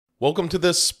Welcome to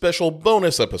this special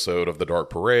bonus episode of The Dark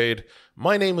Parade.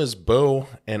 My name is Bo,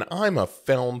 and I'm a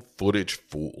found footage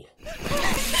fool.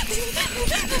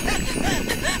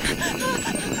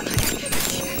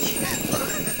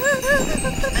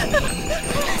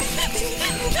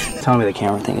 Tell me the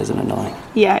camera thing isn't annoying.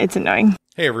 Yeah, it's annoying.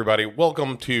 Hey everybody,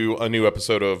 welcome to a new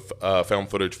episode of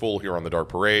Found Footage Fool here on The Dark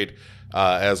Parade.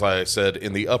 As I said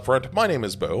in the upfront, my name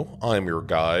is Bo. I'm your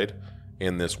guide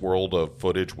in this world of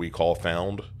footage we call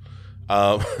found.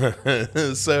 Welcome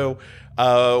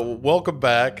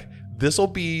back. This will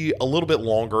be a little bit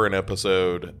longer an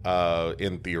episode,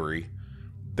 in theory,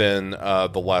 than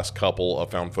the last couple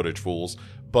of Found Footage Fools.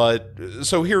 But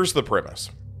so here's the premise.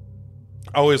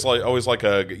 I always like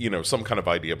some kind of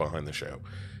idea behind the show.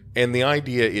 And the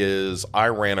idea is I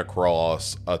ran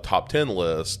across a top 10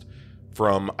 list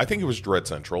from, I think it was Dread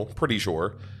Central, pretty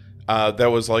sure,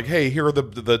 that was like, hey, here are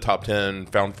the top 10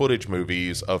 found footage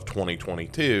movies of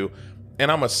 2022. And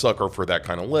I'm a sucker for that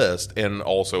kind of list, and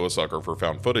also a sucker for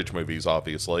found footage movies,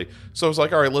 obviously. So I was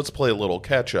like, all right, let's play a little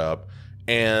catch up.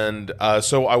 And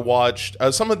so I watched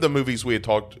some of the movies we had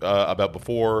talked about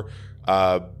before.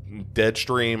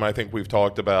 Deadstream, I think we've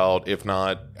talked about. If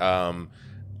not,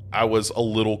 I was a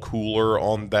little cooler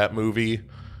on that movie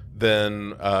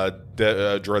than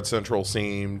Dread Central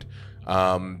seemed.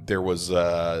 There was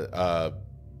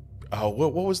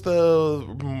what was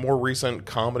the more recent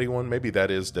comedy one? Maybe that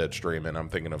is Deadstream, and I'm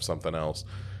thinking of something else.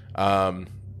 But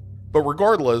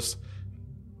regardless,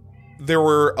 there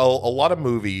were a lot of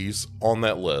movies on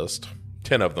that list,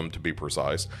 10 of them to be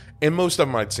precise, and most of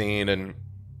them I'd seen, and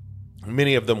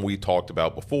many of them we talked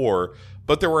about before,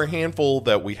 but there were a handful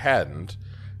that we hadn't.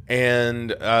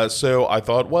 And so I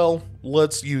thought, well,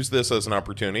 let's use this as an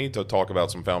opportunity to talk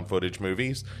about some found footage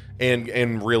movies,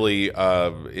 and really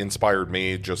inspired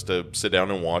me just to sit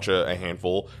down and watch a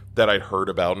handful that I'd heard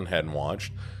about and hadn't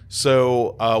watched.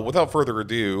 So without further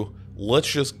ado,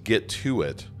 let's just get to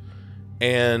it.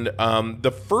 And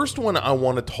the first one I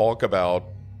want to talk about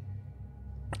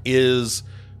is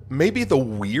maybe the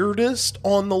weirdest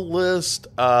on the list.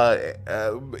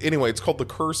 Anyway, it's called The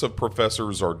Curse of Professor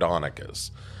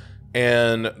Zardonicus.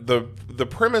 And the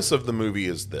premise of the movie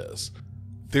is this.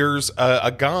 There's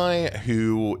a guy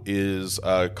who is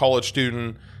a college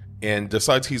student and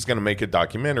decides he's going to make a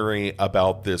documentary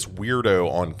about this weirdo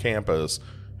on campus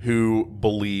who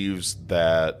believes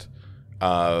that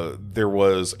there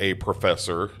was a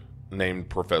professor named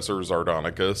Professor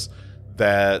Zardonicus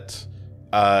that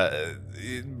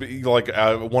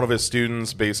one of his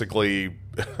students basically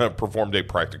performed a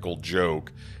practical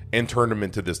joke and turned him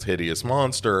into this hideous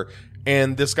monster.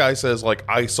 And this guy says, like,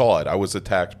 I saw it. I was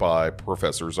attacked by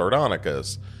Professor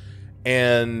Zardonicus.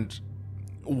 And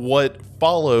what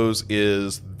follows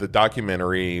is the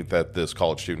documentary that this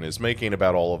college student is making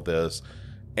about all of this.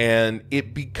 And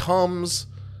it becomes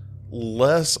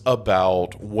less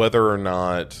about whether or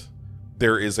not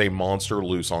there is a monster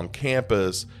loose on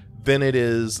campus than it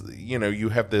is, you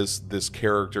have this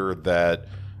character that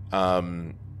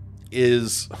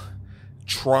is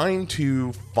trying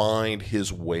to find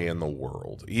his way in the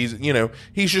world. He's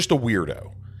just a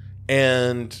weirdo.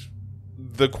 And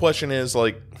the question is,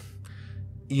 like,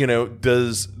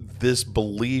 does this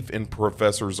belief in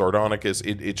Professor Zardonicus,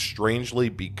 it strangely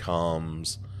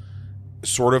becomes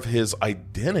sort of his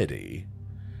identity.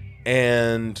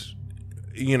 And,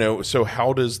 so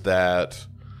how does that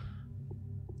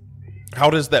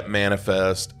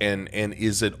manifest, and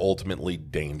is it ultimately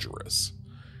dangerous?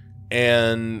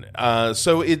 And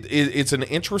so it's an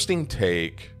interesting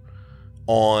take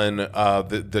on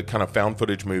the kind of found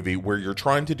footage movie where you're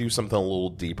trying to do something a little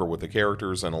deeper with the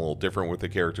characters and a little different with the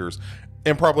characters.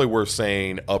 And probably worth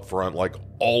saying up front, like,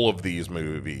 all of these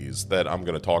movies that I'm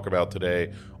going to talk about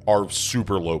today are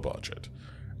super low budget.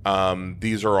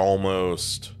 These are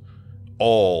almost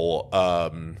all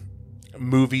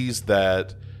movies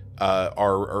that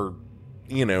are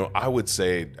I would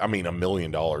say, $1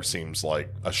 million seems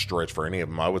like a stretch for any of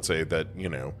them. I would say that,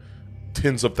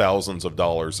 tens of thousands of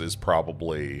dollars is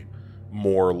probably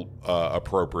more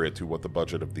appropriate to what the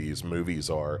budget of these movies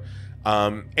are.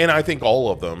 And I think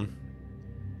all of them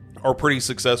are pretty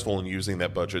successful in using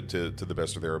that budget to the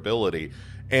best of their ability.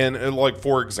 And like,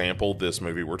 for example, this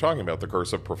movie we're talking about, The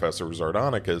Curse of Professor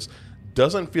Zardonicus,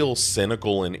 doesn't feel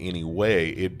cynical in any way.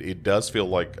 It does feel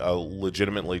like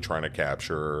legitimately trying to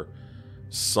capture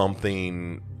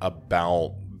something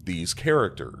about these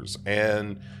characters.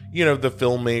 And, the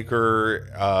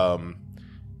filmmaker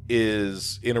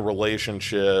is in a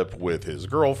relationship with his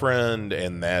girlfriend,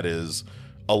 and that is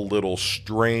a little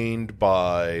strained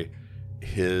by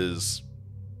his,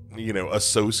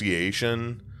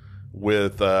 association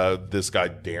with this guy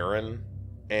Darren,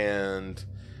 and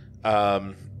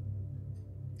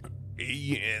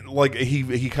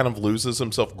he kind of loses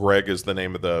himself. Greg is the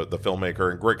name of the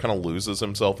filmmaker, and Greg kind of loses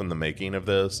himself in the making of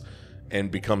this and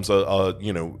becomes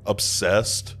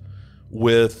obsessed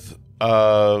with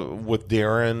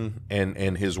Darren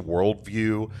and his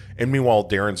worldview. And meanwhile,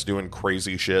 Darren's doing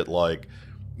crazy shit like,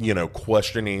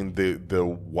 questioning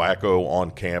the wacko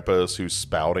on campus who's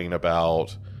spouting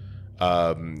about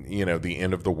the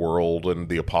end of the world and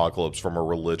the apocalypse from a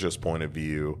religious point of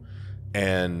view,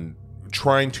 and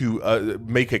trying to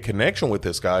make a connection with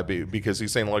this guy because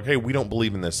he's saying like, hey, we don't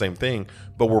believe in the same thing,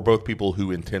 but we're both people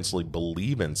who intensely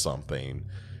believe in something,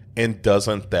 and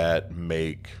doesn't that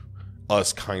make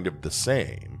us kind of the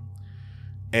same?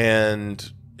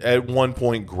 And at one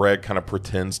point, Greg kind of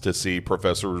pretends to see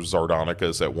Professor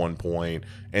Zardonicus at one point,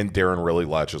 and Darren really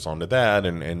latches onto that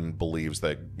and believes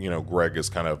that, Greg is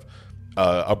kind of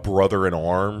a brother in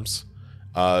arms,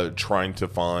 trying to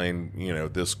find,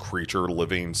 this creature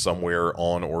living somewhere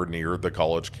on or near the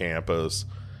college campus.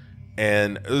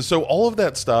 And so all of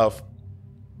that stuff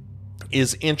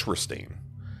is interesting.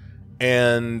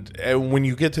 And when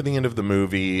you get to the end of the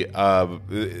movie,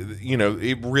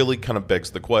 it really kind of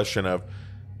begs the question of,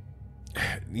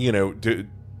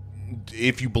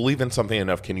 if you believe in something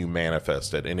enough, can you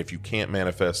manifest it? And if you can't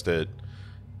manifest it,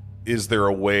 is there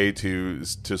a way to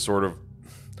sort of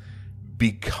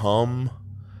become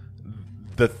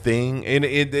the thing? And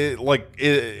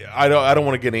I don't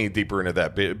want to get any deeper into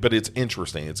that, but it's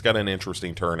interesting. It's got an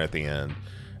interesting turn at the end.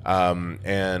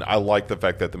 And I like the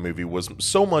fact that the movie was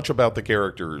so much about the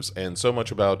characters and so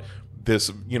much about this,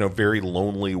 very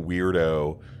lonely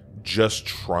weirdo just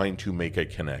trying to make a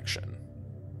connection.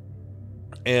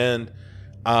 And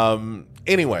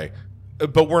anyway,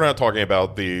 but we're not talking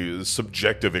about the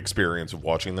subjective experience of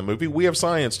watching the movie. We have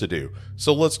science to do.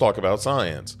 So let's talk about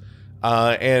science.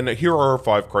 And here are our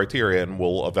 5 criteria, and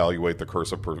we'll evaluate the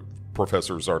Curse of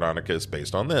Professor Zardonicus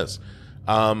based on this.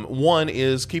 1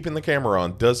 is keeping the camera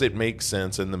on. Does it make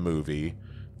sense in the movie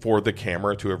for the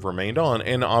camera to have remained on?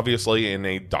 And obviously in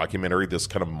a documentary, this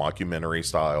kind of mockumentary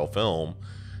style film,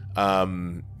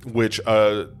 which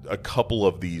a couple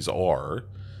of these are,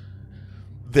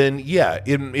 then yeah,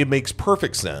 it makes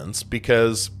perfect sense,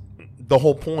 because the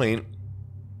whole point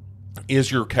is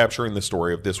you're capturing the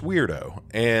story of this weirdo.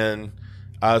 And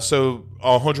so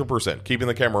 100%, keeping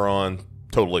the camera on,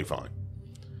 totally fine.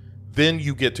 Then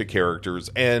you get to characters.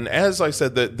 And as I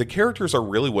said, the characters are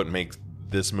really what makes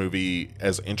this movie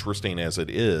as interesting as it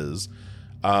is.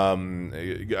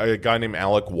 A guy named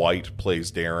Alec White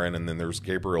plays Darren, and then there's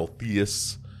Gabriel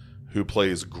Theus, who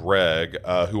plays Greg,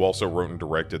 who also wrote and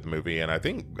directed the movie, and I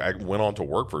think I went on to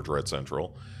work for Dread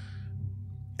Central.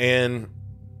 And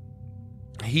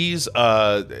he's,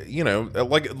 the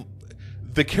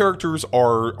characters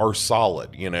are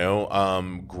solid,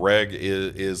 Greg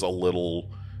is a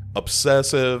little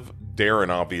obsessive. Darren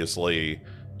obviously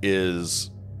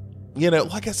is,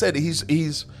 like I said,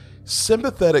 he's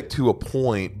sympathetic to a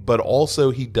point, but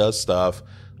also he does stuff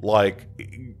like,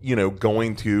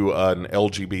 going to an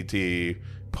LGBT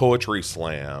poetry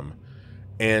slam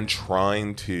and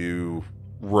trying to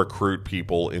recruit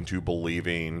people into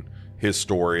believing his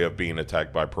story of being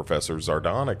attacked by Professor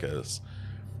Zardonicus.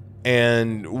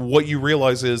 And what you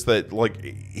realize is that, like,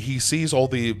 he sees all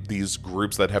these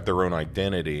groups that have their own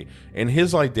identity, and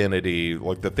his identity,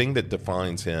 like, the thing that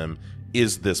defines him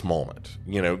is this moment.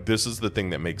 This is the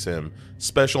thing that makes him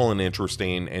special and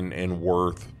interesting and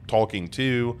worth talking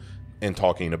to and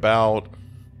talking about.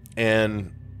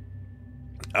 And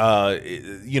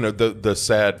the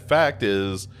sad fact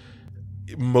is,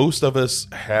 most of us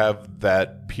have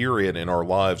that period in our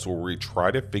lives where we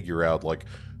try to figure out, like,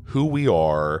 who we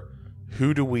are,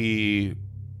 who do we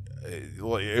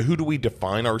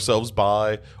define ourselves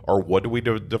by, or what do we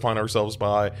define ourselves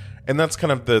by. And that's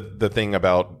kind of the thing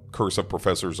about Curse of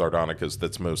Professor Zardonicus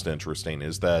that's most interesting,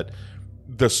 is that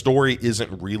the story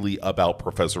isn't really about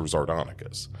Professor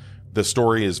Zardonicus. The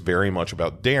story is very much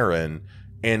about Darren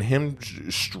and him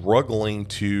struggling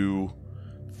to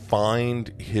find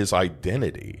his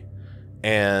identity.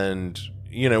 And,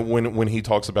 when he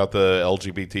talks about the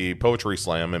LGBT poetry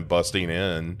slam and busting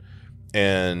in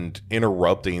and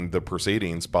interrupting the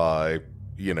proceedings by,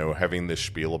 having this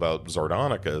spiel about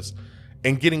Zardonicus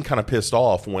and getting kind of pissed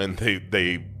off when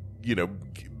they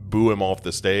boo him off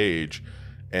the stage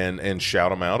and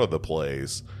shout him out of the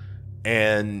place.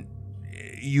 And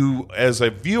you, as a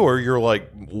viewer, you're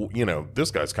like,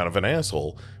 this guy's kind of an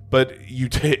asshole. But you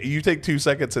take 2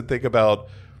 seconds and think about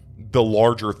the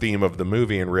larger theme of the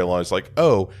movie and realize, like,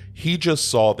 oh, he just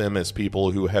saw them as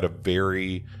people who had a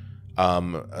very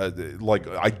like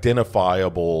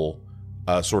identifiable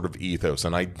sort of ethos,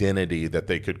 an identity that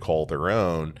they could call their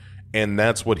own. And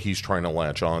that's what he's trying to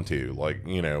latch onto. Like,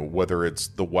 you know, whether it's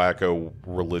the wacko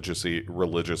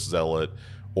religious zealot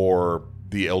or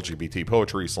the LGBT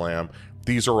poetry slam,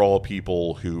 these are all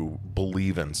people who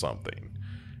believe in something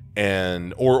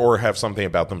and or have something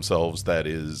about themselves that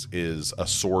is a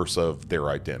source of their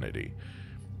identity.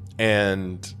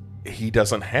 And he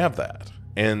doesn't have that.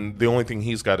 And the only thing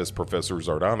he's got is Professor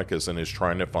Zardonicus, and is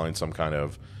trying to find some kind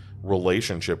of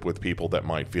relationship with people that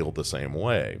might feel the same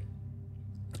way,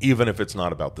 even if it's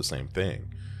not about the same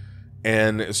thing.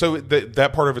 And so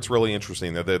that part of it's really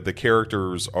interesting. The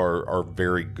characters are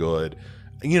very good.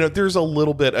 You know, there's a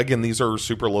little bit, again, these are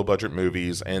super low budget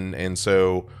movies, and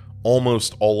so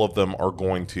almost all of them are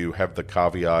going to have the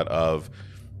caveat of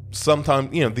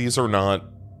sometimes, you know, these are not,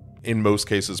 in most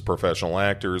cases, professional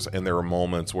actors, and there are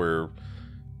moments where,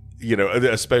 you know,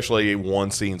 especially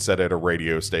one scene set at a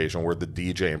radio station where the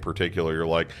DJ in particular, you're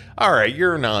like, all right,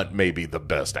 you're not maybe the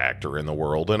best actor in the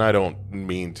world. And I don't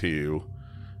mean to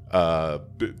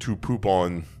poop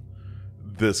on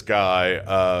this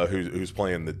guy who's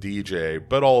playing the DJ,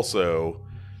 but also,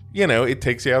 you know, it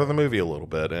takes you out of the movie a little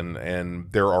bit.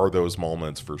 And there are those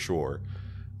moments for sure.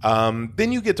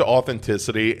 Then you get to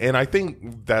authenticity. And I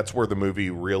think that's where the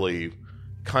movie really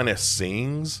kind of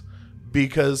sings,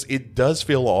 because it does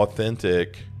feel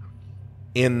authentic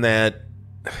in that,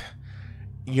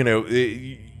 you know,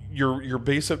 you're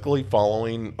basically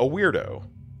following a weirdo.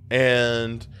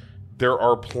 And there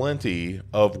are plenty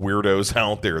of weirdos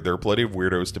out there. There are plenty of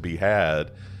weirdos to be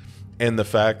had. And the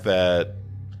fact that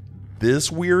this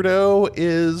weirdo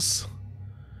is,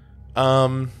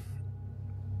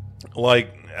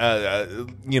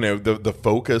 you know, the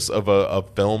focus of a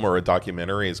film or a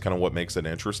documentary is kind of what makes it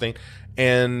interesting.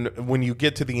 And when you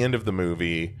get to the end of the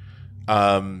movie,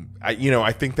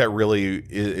 I think that really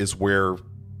is where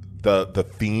the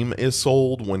theme is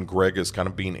sold, when Greg is kind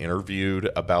of being interviewed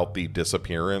about the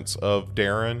disappearance of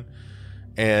Darren.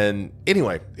 And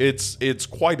anyway, it's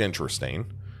quite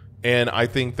interesting. And I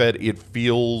think that it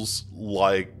feels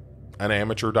like an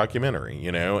amateur documentary,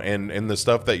 you know, and the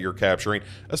stuff that you're capturing,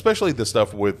 especially the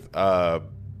stuff with Greg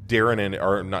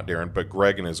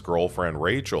and his girlfriend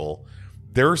Rachel.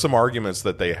 There are some arguments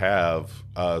that they have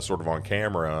sort of on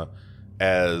camera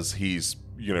as he's,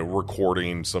 you know,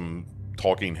 recording some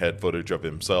talking head footage of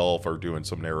himself or doing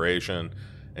some narration.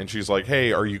 And she's like,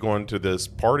 hey, are you going to this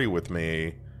party with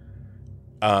me?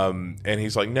 And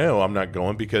he's like, no, I'm not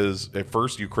going, because at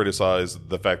first you criticized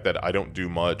the fact that I don't do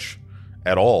much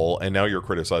at all, and now you're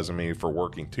criticizing me for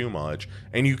working too much.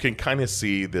 And you can kind of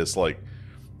see this like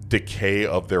decay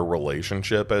of their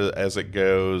relationship as it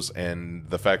goes, and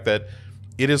the fact that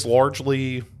it is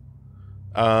largely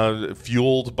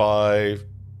fueled by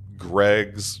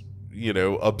Greg's, you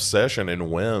know, obsession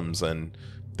and whims, and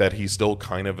that he's still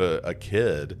kind of a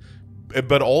kid,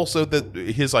 but also that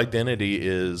his identity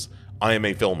is, I am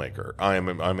a filmmaker, I'm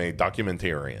a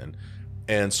documentarian.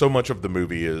 And so much of the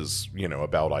movie is, you know,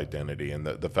 about identity, and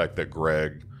the fact that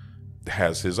Greg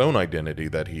has his own identity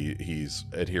that he's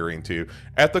adhering to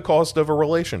at the cost of a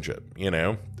relationship. You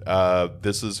know,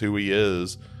 this is who he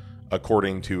is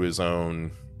according to his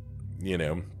own, you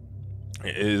know,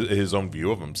 his own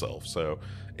view of himself. So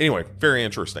anyway, very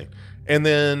interesting. And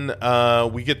then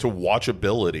we get to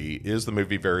watchability. Is the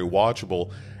movie very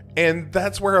watchable? And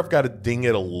that's where I've got to ding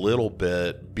it a little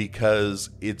bit, because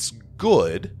it's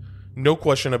good. No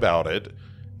question about it.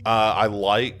 I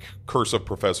like Curse of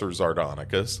Professor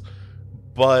Zardonicus,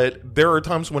 but there are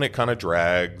times when it kind of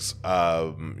drags.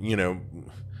 You know,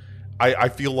 I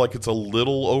feel like it's a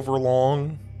little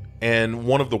overlong, and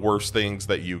one of the worst things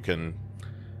that you can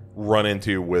run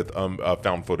into with a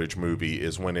found footage movie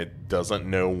is when it doesn't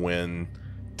know when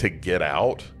to get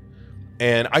out.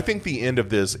 And I think the end of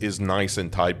this is nice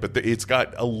and tight, but it's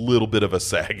got a little bit of a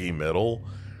saggy middle.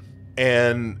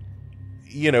 And,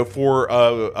 you know, for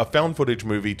a found footage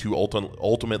movie to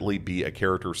ultimately be a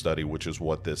character study, which is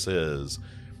what this is,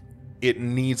 it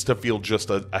needs to feel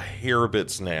just a hair bit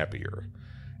snappier.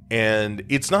 And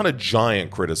it's not a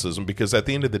giant criticism, because at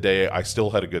the end of the day, I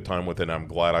still had a good time with it. I'm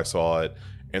glad I saw it,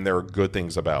 and there are good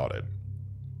things about it.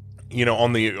 You know,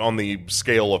 on the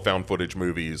scale of found footage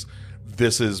movies,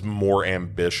 this is more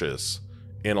ambitious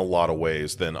in a lot of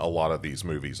ways than a lot of these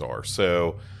movies are.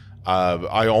 So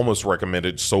I almost recommend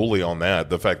it solely on that,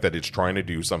 the fact that it's trying to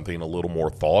do something a little more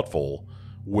thoughtful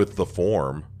with the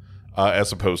form,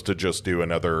 as opposed to just do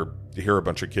another, here are a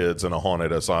bunch of kids in a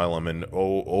haunted asylum and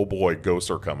oh boy, ghosts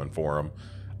are coming for them.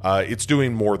 It's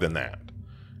doing more than that.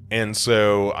 And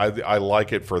so I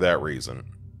like it for that reason.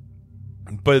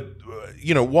 But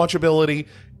watchability.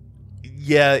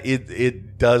 Yeah,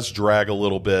 it does drag a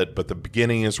little bit, but the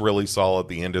beginning is really solid.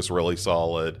 The end is really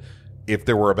solid. If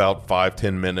there were about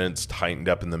 5-10 minutes tightened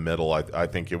up in the middle, I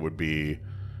think it would be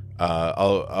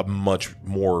a much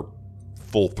more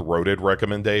full-throated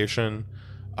recommendation.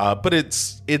 But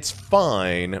it's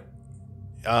fine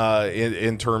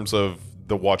in terms of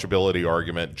the watchability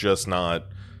argument, just not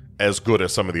as good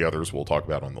as some of the others we'll talk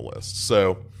about on the list.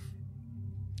 So,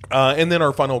 and then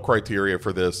our final criteria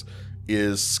for this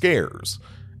is scares.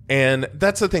 And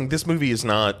that's the thing. This movie is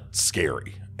not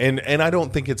scary. And I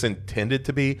don't think it's intended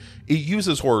to be. It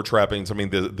uses horror trappings. I mean,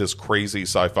 this crazy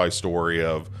sci-fi story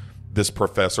of this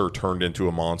professor turned into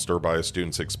a monster by a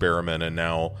student's experiment and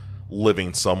now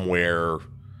living somewhere,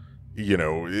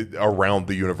 around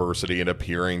the university and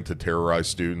appearing to terrorize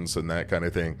students and that kind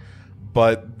of thing.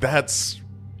 But that is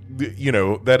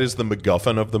the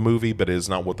MacGuffin of the movie, but it is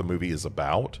not what the movie is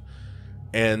about.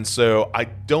 And so I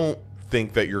don't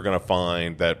think that you're going to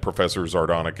find that Professor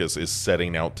Zardonicus is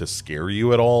setting out to scare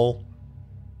you at all.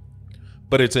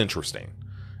 But it's interesting.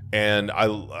 And I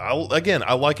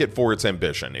like it for its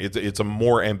ambition. It's a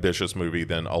more ambitious movie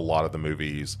than a lot of the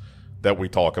movies that we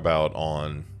talk about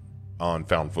on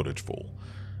Found Footage Fool.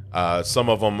 Some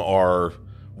of them are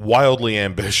wildly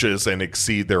ambitious and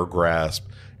exceed their grasp.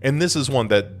 And this is one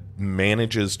that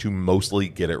manages to mostly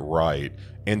get it right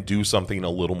and do something a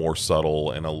little more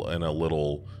subtle and a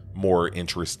little more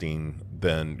interesting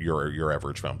than your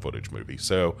average found footage movie.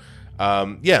 So,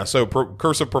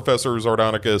 Curse of Professor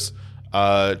Zardonicus,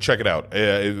 check it out.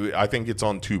 I think it's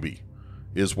on Tubi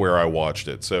is where I watched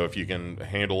it. So if you can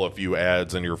handle a few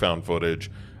ads in your found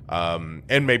footage,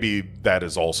 and maybe that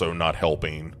is also not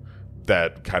helping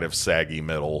that kind of saggy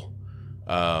middle.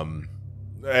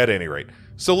 At any rate,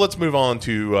 so let's move on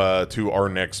to our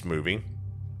next movie.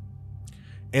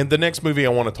 And the next movie I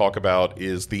want to talk about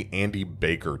is the Andy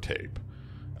Baker tape,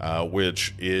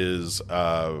 which is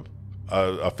a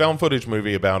found footage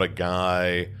movie about a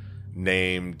guy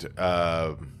named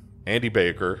Andy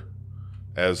Baker,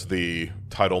 as the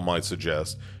title might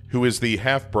suggest, who is the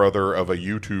half-brother of a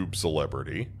YouTube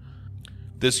celebrity.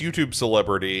 This YouTube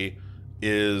celebrity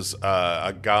is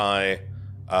a guy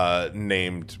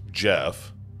named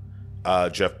Jeff.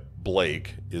 Jeff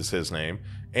Blake is his name.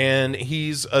 And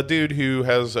he's a dude who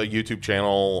has a YouTube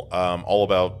channel all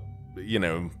about,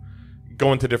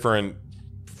 going to different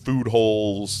food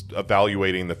holes,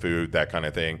 evaluating the food, that kind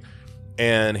of thing.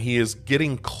 And he is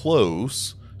getting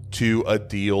close to a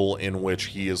deal in which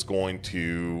he is going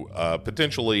to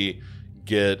potentially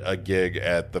get a gig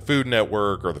at the Food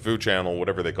Network or the Food Channel,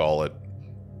 whatever they call it.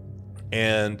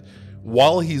 And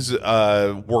while he's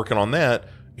working on that,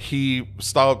 he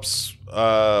stops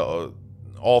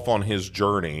off on his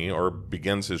journey, or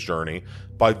begins his journey,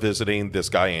 by visiting this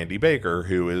guy Andy Baker,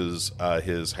 who is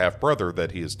his half-brother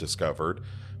that he has discovered,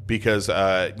 because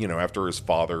after his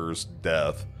father's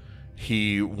death,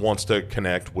 he wants to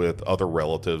connect with other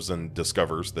relatives and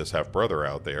discovers this half-brother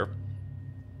out there.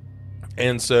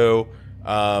 And so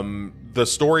the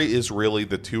story is really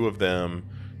the two of them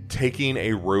taking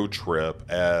a road trip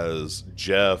as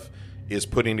Jeff is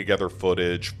putting together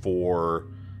footage for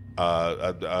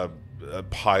a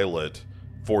pilot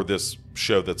for this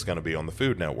show that's going to be on the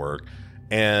Food Network.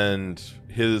 And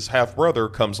his half-brother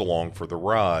comes along for the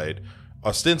ride,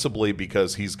 ostensibly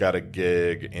because he's got a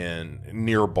gig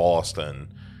near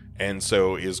Boston, and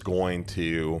so is going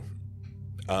to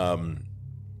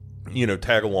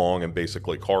tag along and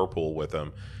basically carpool with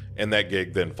him. And that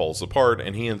gig then falls apart,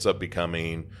 and he ends up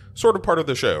becoming sort of part of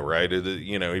the show, right?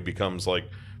 He becomes like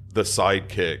the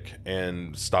sidekick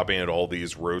and stopping at all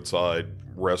these roadside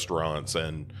restaurants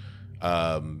and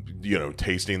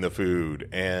tasting the food.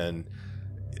 And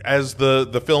as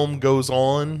the film goes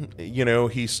on,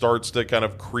 he starts to kind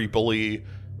of creepily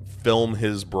film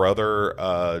his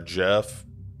brother Jeff,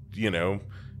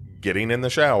 getting in the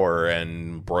shower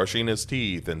and brushing his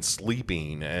teeth and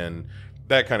sleeping and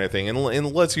that kind of thing,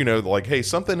 and lets like, hey,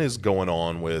 something is going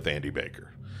on with Andy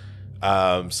Baker.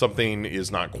 Something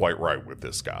is not quite right with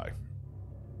this guy.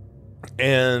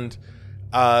 And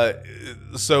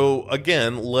so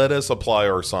again, let us apply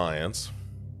our science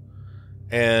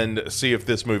and see if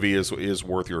this movie is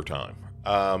worth your time.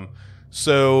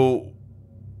 So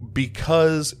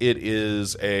because it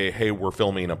is hey, we're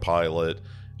filming a pilot,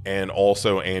 and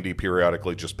also Andy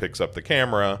periodically just picks up the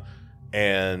camera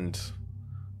and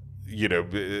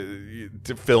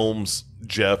films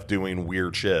Jeff doing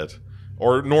weird shit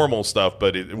or normal stuff,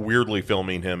 but weirdly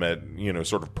filming him at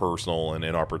sort of personal and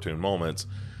inopportune moments.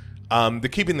 The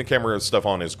keeping the camera stuff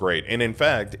on is great, and in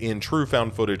fact, in true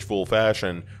found footage full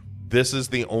fashion, this is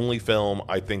the only film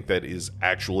I think that is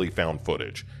actually found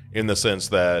footage, in the sense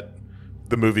that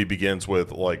the movie begins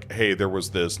with like, hey, there was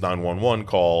this 911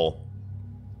 call,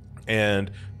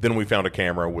 and then we found a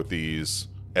camera with these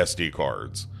SD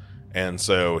cards, and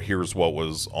so here's what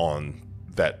was on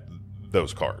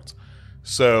those cards.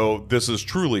 So this is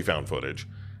truly found footage.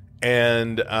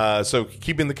 And so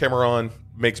keeping the camera on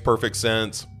makes perfect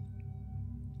sense.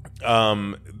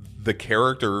 The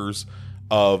characters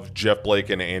of Jeff Blake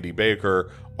and Andy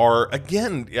Baker are,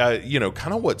 again,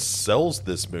 kind of what sells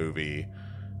this movie.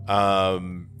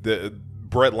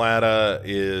 Brett Latta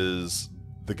is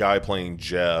the guy playing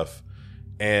Jeff,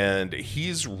 and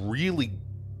he's really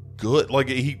good. Like,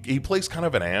 he plays kind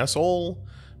of an asshole,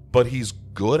 but he's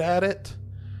good at it.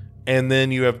 And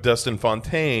then you have Dustin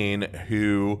Fontaine,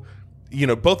 who,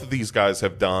 both of these guys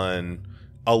have done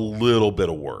a little bit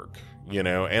of work, and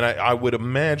I would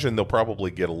imagine they'll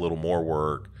probably get a little more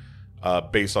work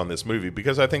based on this movie,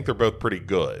 because I think they're both pretty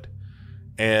good.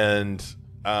 And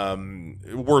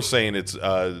we're saying it's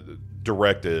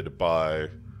directed by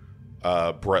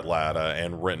Brett Latta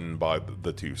and written by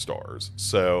the two stars.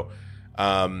 So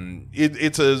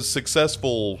it's a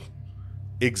successful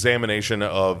examination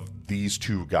of these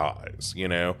two guys.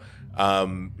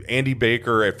 Andy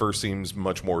Baker at first seems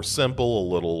much more simple, a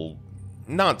little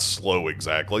not slow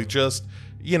exactly, just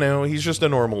he's just a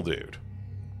normal dude.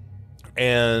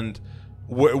 And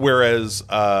whereas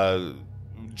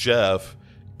Jeff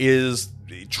is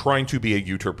trying to be a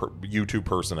YouTube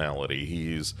personality,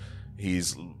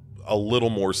 he's a little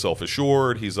more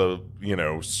self-assured, he's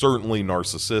certainly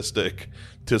narcissistic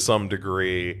to some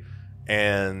degree,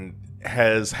 and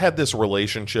has had this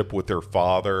relationship with their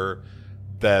father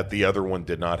that the other one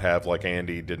did not have. Like,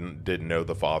 Andy didn't know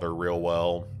the father real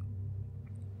well.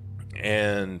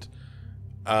 And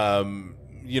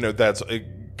that's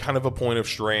kind of a point of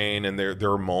strain, and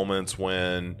there are moments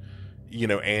when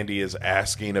Andy is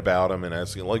asking about him and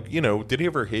asking, like, did he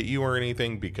ever hit you or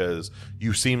anything, because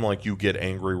you seem like you get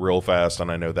angry real fast,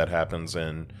 and I know that happens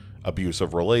in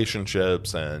abusive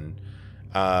relationships. And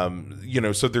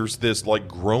so there's this like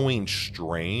growing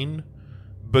strain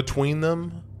between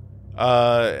them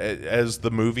as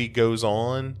the movie goes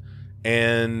on.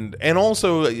 And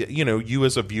also, you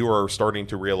as a viewer are starting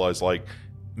to realize, like,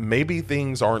 maybe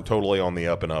things aren't totally on the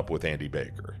up and up with Andy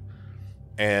Baker.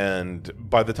 And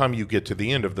by the time you get to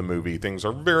the end of the movie, things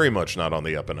are very much not on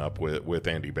the up and up with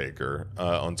Andy Baker,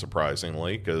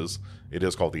 unsurprisingly, because it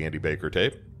is called the Andy Baker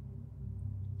tape.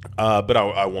 But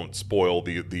I won't spoil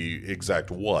the exact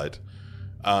what.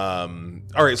 All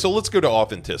right, so let's go to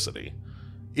authenticity.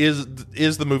 Is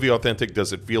the movie authentic?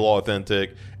 Does it feel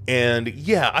authentic? And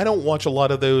yeah, I don't watch a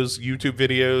lot of those YouTube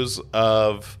videos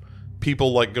of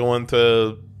people like going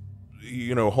to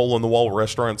hole in the wall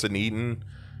restaurants and eating.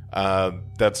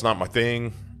 That's not my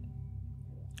thing,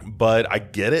 but I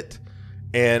get it,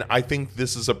 and I think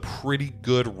this is a pretty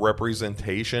good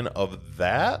representation of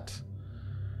that.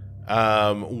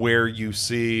 Where you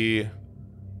see,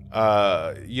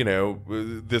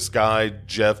 this guy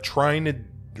Jeff trying to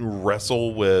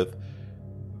wrestle with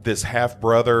this half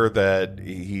brother that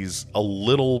he's a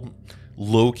little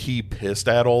low key pissed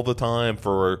at all the time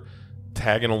for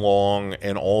tagging along,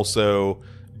 and also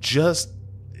just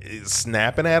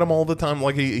snapping at him all the time.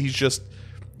 Like, he's just,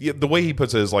 the way he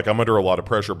puts it is like, I'm under a lot of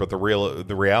pressure, but the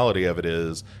reality of it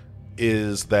is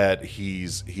that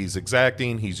he's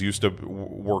exacting, he's used to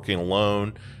working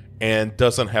alone, and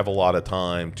doesn't have a lot of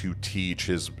time to teach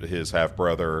his half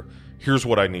brother, here's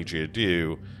what I need you to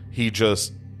do. He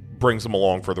just brings him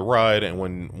along for the ride, and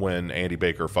when Andy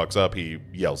Baker fucks up, he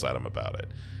yells at him about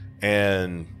it,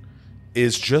 and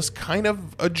is just kind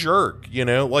of a jerk.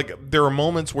 Like, there are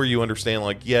moments where you understand,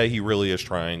 like, yeah, he really is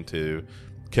trying to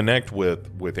connect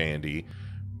with Andy,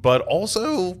 but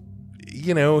also,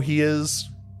 he is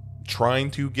trying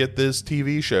to get this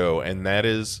TV show, and that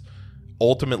is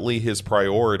ultimately his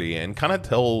priority, and kind of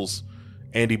tells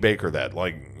Andy Baker that,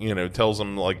 like, tells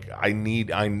him, like,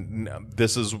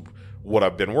 this is what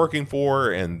I've been working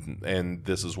for, and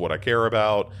this is what I care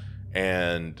about.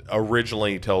 And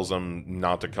originally tells him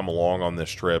not to come along on this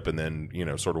trip, and then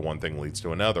sort of one thing leads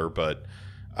to another, but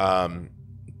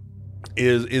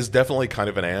is definitely kind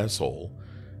of an asshole.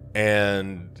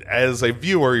 And as a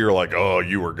viewer, you're like, oh,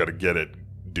 you were gonna get it,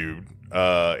 dude.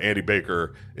 Andy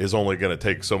Baker is only gonna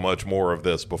take so much more of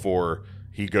this before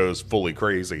he goes fully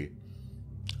crazy.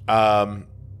 And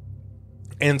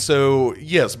so,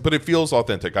 yes, but it feels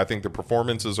authentic. I think the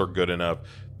performances are good enough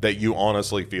that you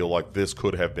honestly feel like this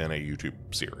could have been a YouTube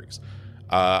series.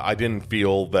 I didn't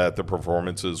feel that the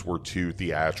performances were too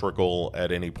theatrical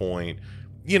at any point.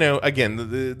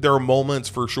 Again, there are moments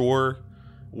for sure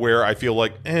where I feel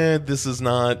like, this is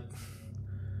not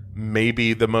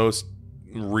maybe the most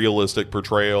realistic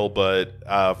portrayal, but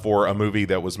for a movie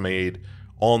that was made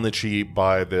on the cheap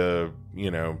by the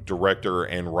director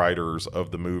and writers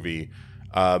of the movie,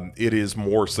 it is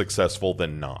more successful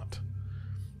than not.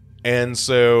 And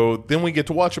so then we get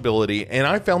to watchability, and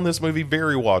I found this movie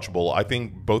very watchable. I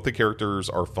think both the characters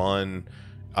are fun.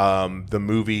 The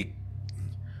movie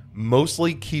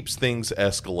mostly keeps things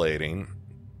escalating.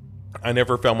 I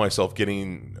never found myself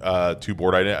getting too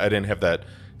bored. I didn't have that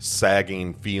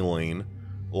sagging feeling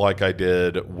like I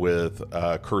did with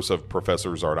Curse of Professor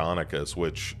Zardonicus,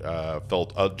 which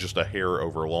felt just a hair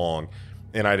over long,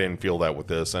 and I didn't feel that with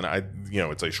this. And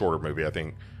it's a shorter movie. I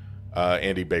think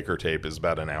Andy Baker Tape is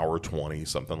about an hour 20,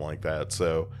 something like that.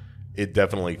 So it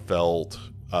definitely felt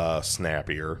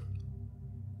snappier.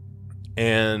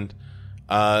 And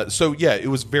so yeah, it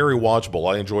was very watchable.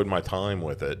 I enjoyed my time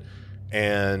with it.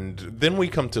 And then we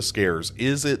come to scares.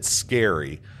 Is it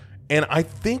scary? And I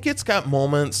think it's got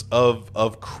moments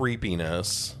of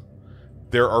creepiness.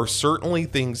 There are certainly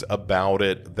things about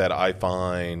it that I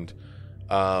find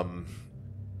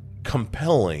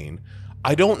compelling.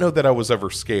 I don't know that I was ever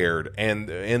scared.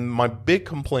 And my big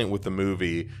complaint with the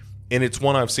movie, and it's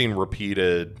one I've seen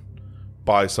repeated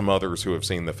by some others who have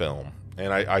seen the film,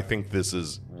 and I think this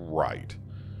is right.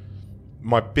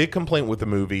 My big complaint with the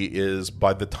movie is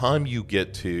by the time you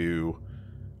get to,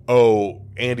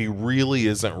 Andy really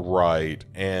isn't right,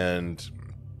 and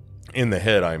in the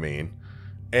head, I mean,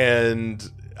 and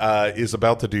is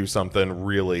about to do something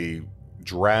really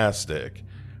drastic.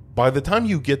 By the time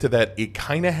you get to that, it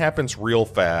kind of happens real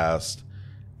fast,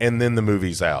 and then the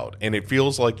movie's out. And it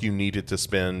feels like you needed to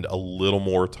spend a little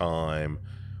more time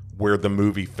where the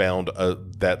movie found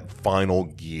that final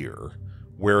gear,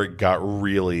 where it got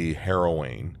really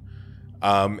harrowing.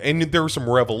 And there were some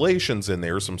revelations in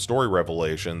there, some story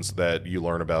revelations that you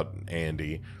learn about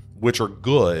Andy, which are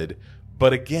good.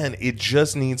 But again, it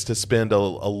just needs to spend a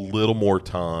little more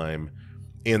time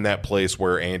in that place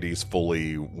where Andy's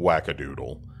fully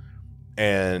wackadoodle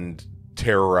and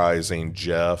terrorizing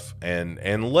Jeff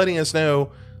and letting us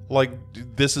know, like,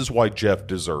 this is why Jeff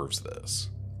deserves this.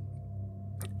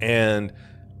 And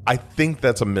I think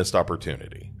that's a missed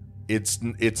opportunity. It's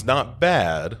not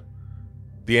bad.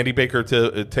 The Andy Baker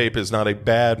Tape is not a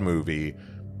bad movie,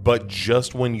 but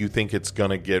just when you think it's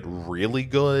gonna get really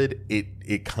good,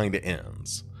 it kind of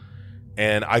ends.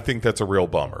 And I think that's a real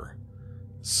bummer.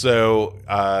 So,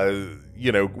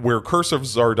 where Curse of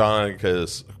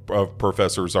Zardonicus, of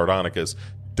Professor Zardonicus,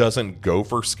 doesn't go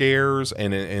for scares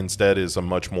and instead is a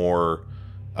much more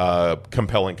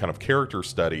compelling kind of character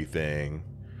study thing,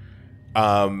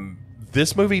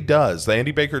 this movie does. The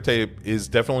Andy Baker Tape is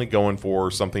definitely going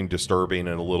for something disturbing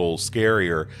and a little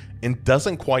scarier, and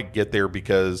doesn't quite get there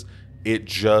because it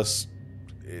just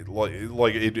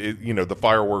the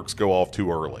fireworks go off too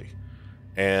early,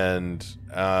 and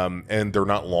they're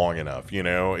not long enough.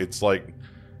 It's like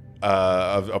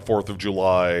a 4th of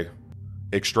July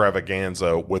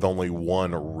extravaganza with only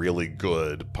one really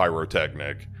good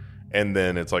pyrotechnic, and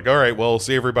then it's like, all right, well,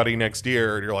 see everybody next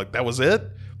year, and you're like, that was it?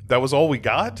 That was all we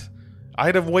got? I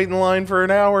had to wait in line for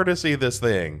an hour to see this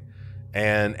thing.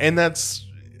 And that's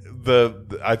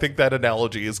I think that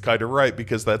analogy is kind of right,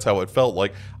 because that's how it felt.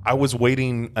 Like, I was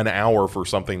waiting an hour for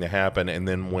something to happen, and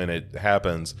then when it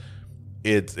happens,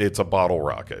 it's a bottle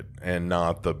rocket and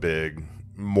not the big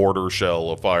mortar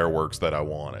shell of fireworks that I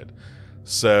wanted.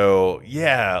 So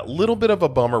yeah, a little bit of a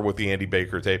bummer with the Andy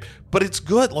Baker Tape, but it's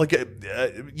good. Like,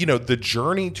 the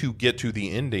journey to get to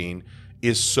the ending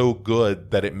is so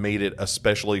good that it made it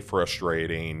especially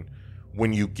frustrating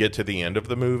when you get to the end of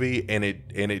the movie and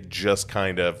it just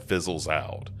kind of fizzles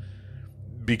out,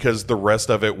 because the rest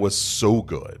of it was so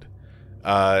good.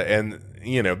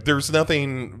 There's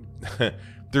nothing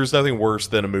there's nothing worse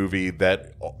than a movie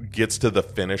that gets to the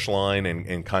finish line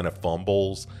and kind of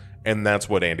fumbles, and that's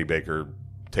what Andy Baker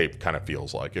Tape kind of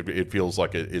feels like. It feels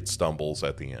like it stumbles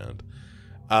at the end.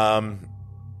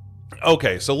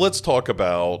 Okay, so let's talk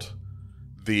about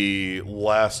the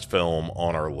last film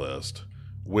on our list,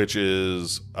 which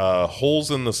is Holes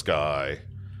in the Sky,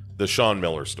 the Sean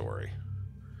Miller story.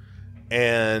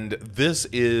 And this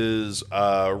is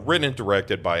written and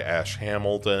directed by Ash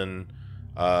Hamilton,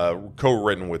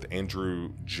 co-written with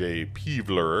Andrew J.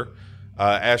 Peevler.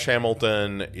 Ash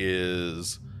Hamilton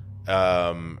is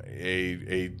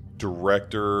a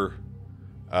director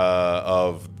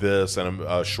of this and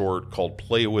a short called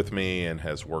Play With Me, and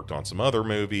has worked on some other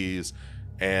movies.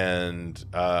 And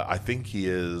I think he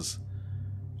is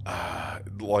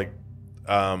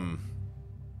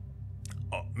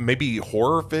maybe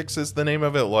Horror Fix is the name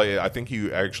of it. Like, I think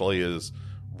he actually is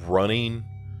running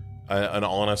an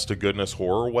honest to goodness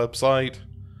horror website.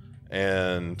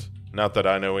 And not that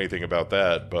I know anything about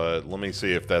that, but let me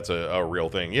see if that's a real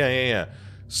thing. Yeah.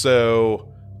 So,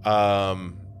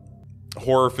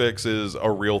 HorrorFix is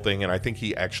a real thing, and I think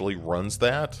he actually runs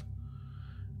that.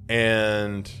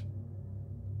 And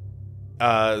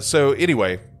so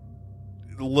anyway,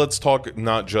 let's talk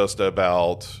not just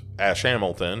about Ash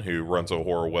Hamilton, who runs a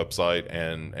horror website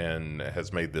and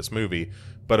has made this movie,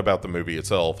 but about the movie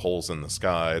itself, Holes in the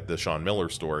Sky, the Sean Miller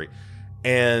story.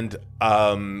 And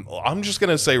I'm just going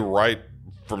to say right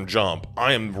from jump,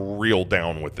 I am real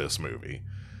down with this movie.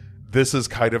 This is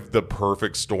kind of the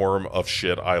perfect storm of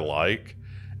shit I like.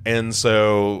 And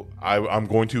so I'm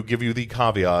going to give you the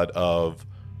caveat of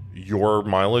your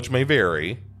mileage may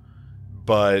vary,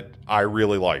 but I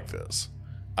really like this.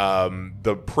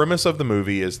 The premise of the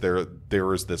movie is there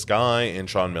is this guy in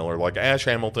Sean Miller, like Ash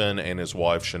Hamilton and his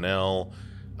wife Chanel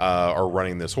are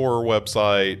running this horror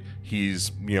website.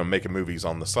 He's, making movies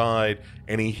on the side,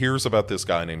 and he hears about this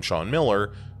guy named Sean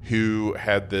Miller who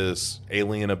had this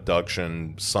alien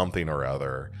abduction something or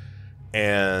other,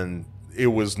 and it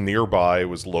was nearby. It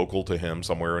was local to him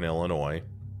somewhere in Illinois,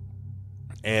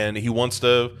 and he wants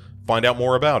to find out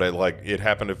more about it. Like, it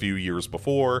happened a few years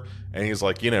before, and he's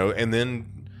like, and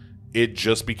then it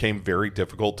just became very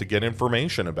difficult to get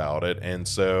information about it, and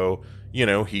so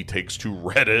he takes to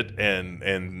Reddit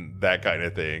and that kind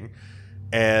of thing,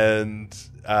 and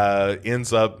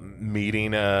ends up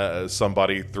meeting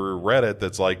somebody through Reddit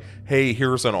that's like, hey,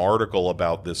 here's an article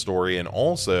about this story, and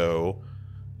also,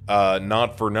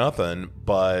 not for nothing,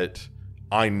 but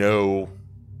I know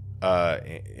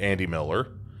Andy Miller,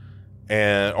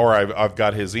 or I've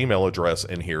got his email address,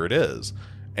 and here it is.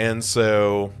 And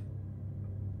so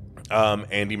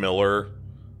Andy Miller,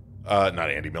 not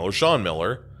Andy Miller, Sean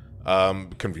Miller,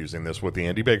 confusing this with the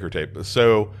Andy Baker tape.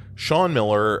 So Sean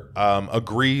Miller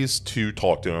agrees to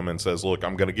talk to him and says, look,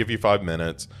 I'm going to give you 5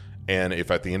 minutes, and if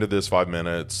at the end of this 5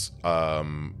 minutes,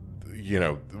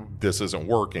 this isn't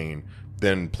working,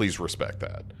 then please respect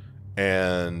that.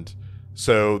 And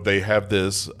so they have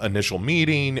this initial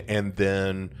meeting, and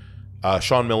then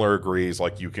Sean Miller agrees,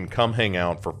 like, you can come hang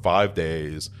out for 5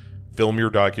 days, film your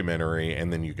documentary,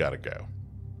 and then you got to go.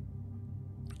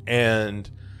 And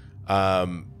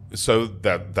so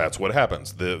that's what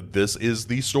happens. This is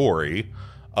the story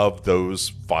of those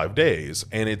 5 days,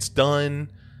 and it's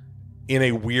done in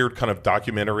a weird kind of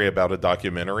documentary about a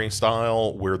documentary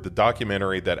style, where the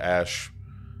documentary that Ash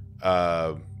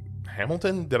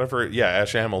Hamilton, did I forget? Yeah,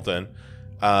 Ash Hamilton.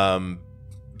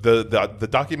 The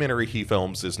documentary he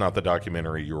films is not the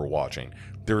documentary you were watching.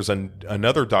 There's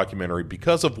another documentary,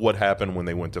 because of what happened when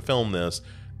they went to film this,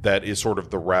 that is sort of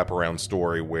the wraparound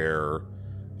story where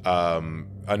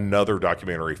another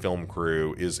documentary film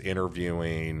crew is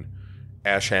interviewing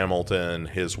Ash Hamilton,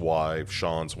 his wife,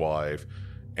 Sean's wife,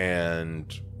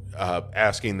 and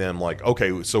asking them, like,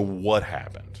 okay, so what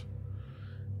happened?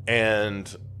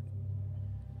 And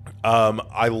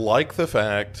I like the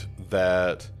fact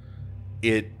that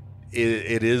it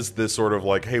is this sort of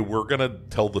like, hey, we're going to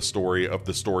tell the story of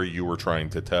the story you were trying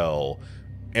to tell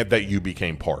and that you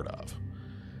became part of.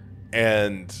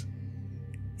 And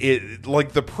it,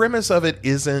 like, the premise of it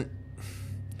isn't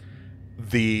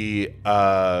the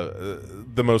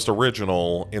most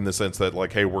original, in the sense that,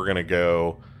 like, hey, we're going to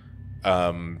go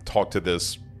talk to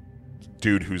this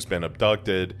dude who's been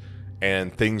abducted,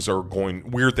 and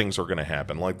weird things are going to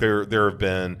happen. Like, there have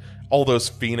been all those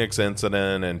Phoenix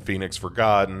Incident and Phoenix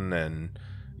Forgotten, and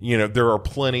there are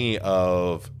plenty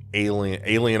of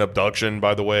alien abduction,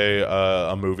 by the way,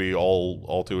 a movie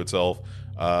all to itself.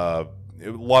 A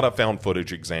lot of found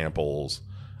footage examples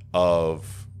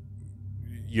of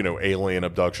alien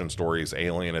abduction stories,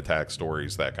 alien attack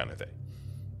stories, that kind of thing.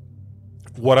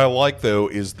 What I like, though,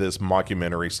 is this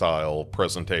mockumentary style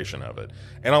presentation of it.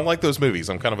 And I like those movies.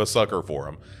 I'm kind of a sucker for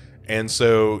them. And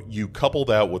so you couple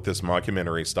that with this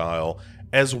mockumentary style,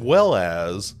 as well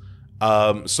as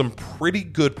some pretty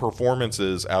good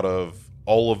performances out of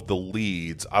all of the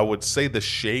leads. I would say the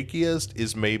shakiest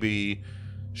is maybe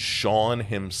Sean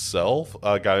himself,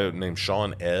 a guy named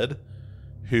Sean Ed,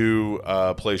 who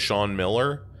plays Sean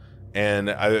Miller. And,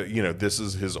 this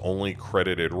is his only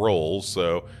credited role,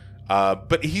 so...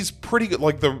 but he's pretty good.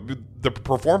 Like, the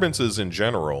performances in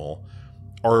general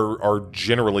are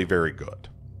generally very good.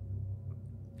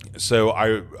 So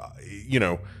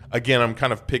again, I'm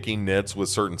kind of picking nits with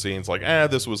certain scenes. Like,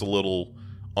 this was a little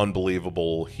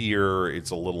unbelievable here.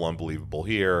 It's a little unbelievable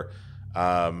here.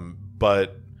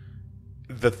 But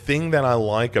the thing that I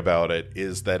like about it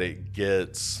is that it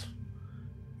gets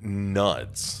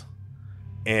nuts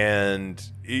And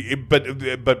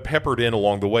but peppered in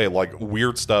along the way, like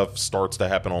weird stuff starts to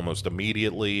happen almost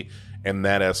immediately, and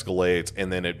that escalates,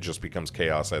 and then it just becomes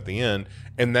chaos at the end.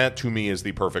 And that to me is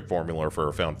the perfect formula for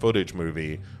a found footage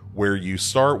movie, where you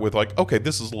start with like, okay,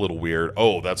 this is a little weird.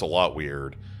 Oh, that's a lot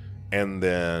weird. And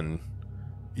then,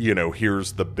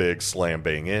 here's the big slam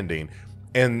bang ending.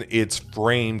 And it's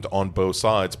framed on both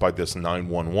sides by this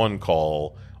 911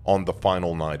 call on the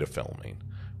final night of filming,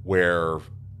 where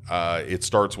it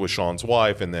starts with Sean's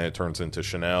wife, and then it turns into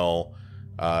Chanel,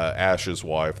 Ash's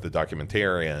wife, the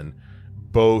documentarian,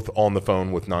 both on the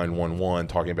phone with 911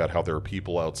 talking about how there are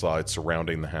people outside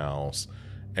surrounding the house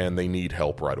and they need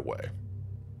help right away.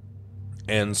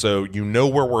 And so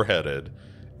where we're headed,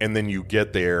 and then you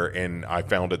get there, and I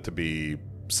found it to be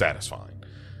satisfying.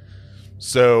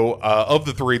 So of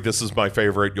the three, this is my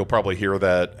favorite. You'll probably hear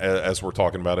that as we're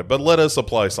talking about it. But let us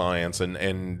apply science,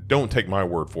 and don't take my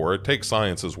word for it. Take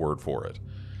science's word for it.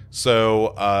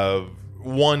 So,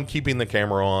 one, keeping the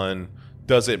camera on,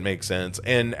 does it make sense?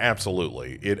 And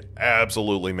absolutely. It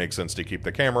absolutely makes sense to keep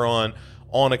the camera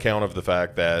on account of the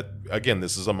fact that, again,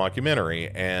 this is a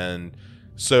mockumentary. And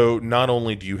so not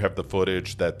only do you have the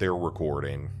footage that they're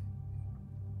recording,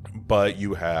 but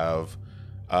you have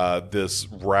this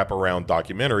wraparound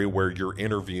documentary where you're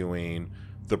interviewing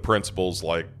the principals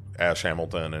like Ash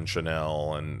Hamilton and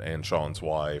Chanel and Sean's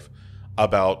wife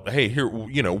about, hey, here,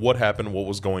 what happened, what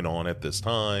was going on at this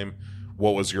time,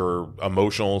 what was your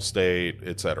emotional state,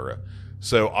 etc.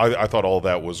 So I thought all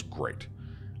that was great.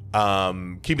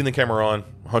 Keeping the camera on,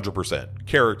 100%.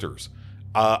 Characters.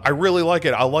 I really like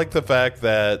it. I like the fact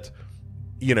that,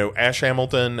 Ash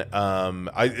Hamilton,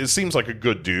 it seems like a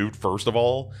good dude, first of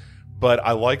all. But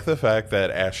I like the fact that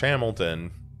Ash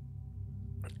Hamilton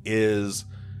is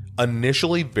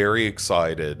initially very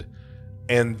excited,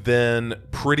 and then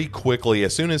pretty quickly,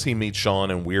 as soon as he meets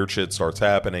Sean and weird shit starts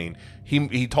happening,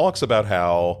 he talks about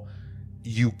how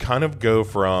you kind of go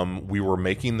from, we were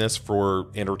making this for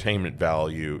entertainment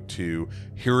value, to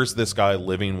here's this guy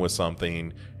living with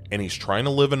something, and he's trying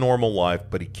to live a normal life,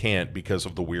 but he can't because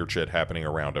of the weird shit happening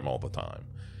around him all the time.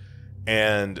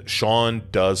 And Sean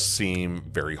does seem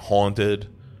very haunted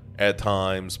at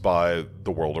times by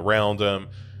the world around him.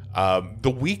 The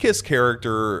weakest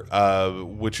character,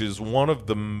 which is one of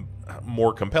the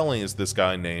more compelling, is this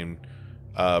guy named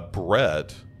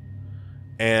Brett.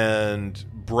 And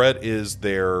Brett is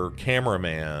their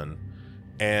cameraman,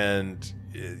 and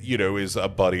is a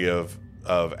buddy of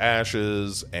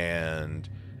Ash's, and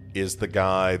is the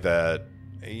guy that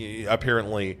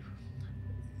apparently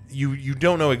you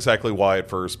don't know exactly why at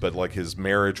first, but like his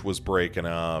marriage was breaking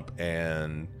up,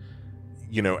 and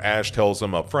Ash tells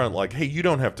him up front, like, hey, you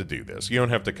don't have to do this, you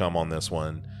don't have to come on this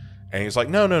one. And he's like,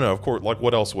 no, of course, like,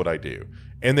 what else would I do?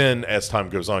 And then as time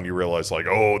goes on, you realize, like,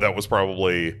 oh, that was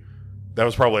probably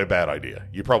a bad idea.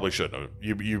 You probably shouldn't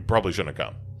have. You probably shouldn't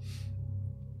have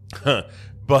come.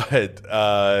 But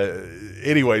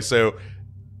anyway, so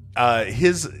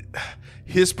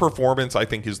his performance, I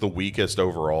think, is the weakest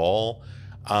overall.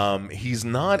 He's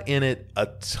not in it a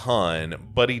ton,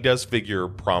 but he does figure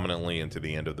prominently into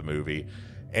the end of the movie.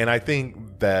 And I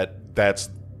think that that's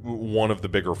one of the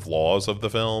bigger flaws of the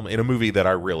film in a movie that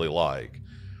I really like.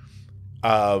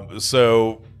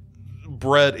 So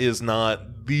Brett is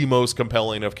not the most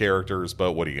compelling of characters,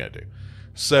 but what are you going to do?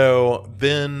 So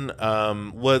then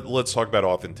let's talk about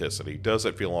authenticity. Does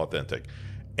it feel authentic?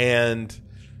 And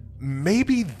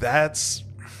maybe that's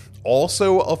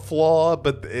also a flaw,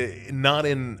 but not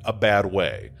in a bad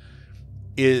way.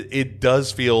 It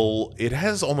does feel, it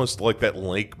has almost like that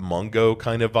Lake Mungo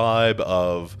kind of vibe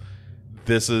of,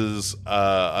 this is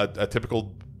a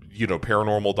typical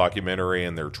paranormal documentary,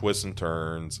 and there are twists and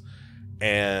turns,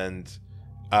 and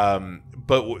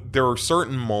but there are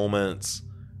certain moments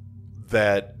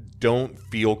that don't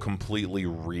feel completely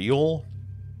real.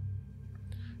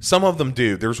 Some of them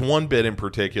do. There's one bit in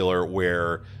particular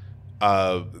where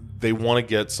they want to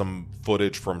get some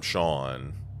footage from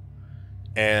Sean,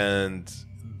 and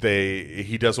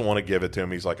he doesn't want to give it to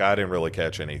him. He's like, I didn't really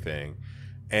catch anything.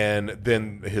 And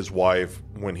then his wife,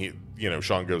 when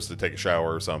Sean goes to take a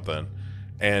shower or something,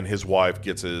 and his wife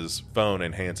gets his phone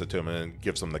and hands it to him and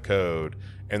gives him the code,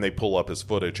 and they pull up his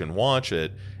footage and watch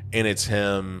it, and it's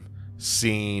him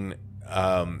seeing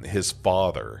his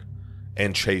father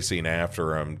and chasing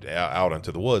after him out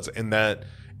into the woods, and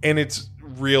it's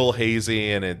real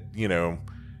hazy, and it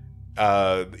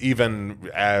even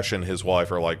Ash and his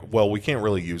wife are like, well, we can't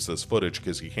really use this footage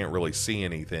because you can't really see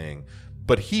anything.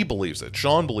 But he believes it.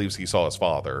 Sean believes he saw his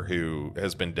father, who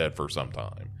has been dead for some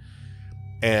time.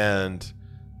 And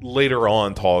later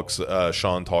on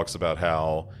Sean talks about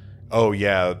how oh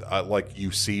yeah, like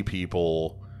you see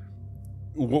people,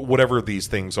 whatever these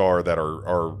things are that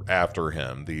are after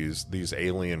him, these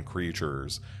alien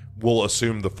creatures will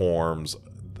assume the forms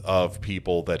of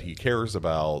people that he cares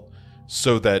about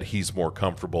so that he's more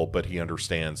comfortable, but he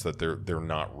understands that they're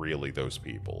not really those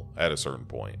people at a certain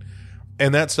point.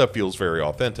 And that stuff feels very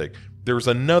authentic. There's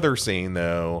another scene,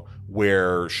 though,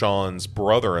 where Sean's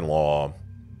brother-in-law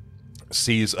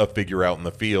sees a figure out in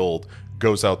the field,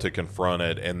 goes out to confront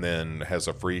it, and then has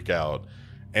a freak out.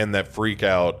 And that freak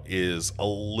out is a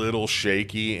little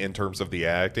shaky in terms of the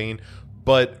acting.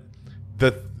 But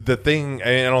the thing,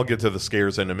 and I'll get to the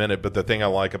scares in a minute, but the thing I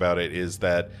like about it is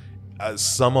that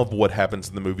some of what happens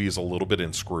in the movie is a little bit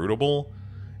inscrutable,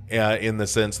 in the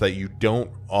sense that you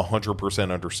don't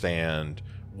 100% understand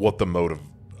what the motive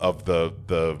of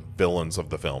the villains of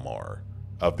the film are,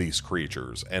 of these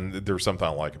creatures. And there's something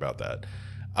I like about that.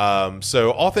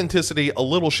 So authenticity, a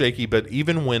little shaky, but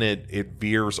even when it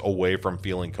veers away from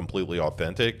feeling completely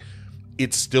authentic,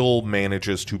 it still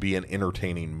manages to be an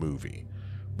entertaining movie.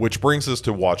 Which brings us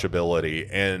to watchability,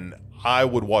 and I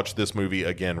would watch this movie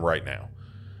again right now.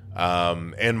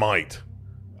 And might.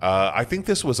 I think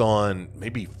this was on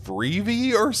maybe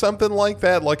Freevee or something like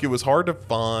that. Like, it was hard to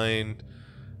find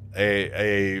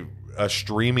a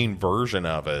streaming version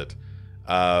of it.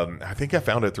 I think I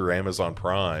found it through Amazon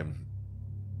Prime.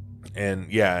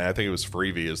 And yeah, I think it was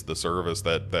Freevee is the service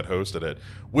that hosted it,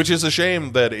 which is a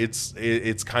shame that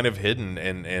it's kind of hidden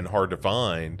and hard to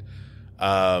find,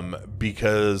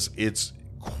 because it's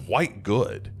quite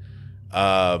good.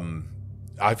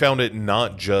 I found it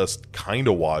not just kind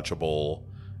of watchable.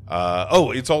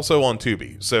 It's also on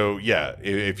Tubi. So yeah,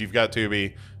 if you've got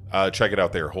Tubi, check it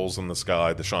out there. Holes in the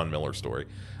Sky, the Sean Miller story.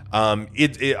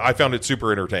 I found it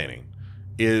super entertaining.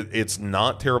 It's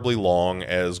not terribly long,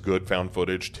 as good found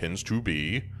footage tends to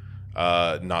be.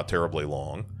 Not terribly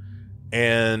long.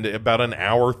 And about an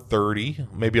hour 30,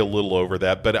 maybe a little over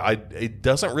that, but it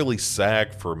doesn't really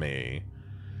sag for me.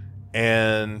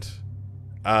 And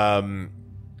like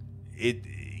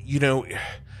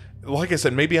I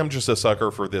said, maybe I'm just a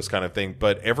sucker for this kind of thing,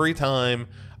 but every time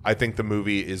I think the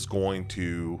movie is going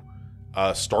to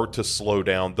start to slow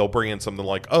down, they'll bring in something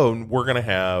like, oh, we're going to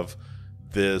have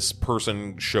this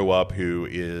person show up who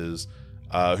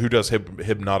does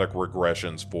hypnotic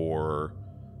regressions for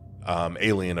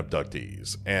alien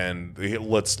abductees, and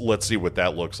let's see what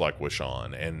that looks like with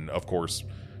Sean. And of course,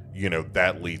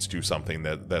 that leads to something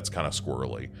that's kind of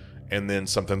squirrely, and then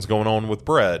something's going on with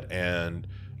Brett, and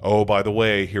oh, by the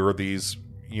way, here are these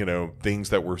things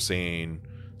that we're seeing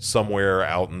somewhere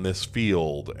out in this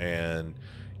field, and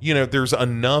there's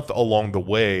enough along the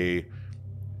way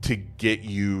to get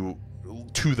you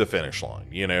to the finish line.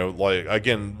 Like,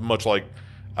 again, much like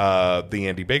the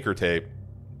Andy Baker tape,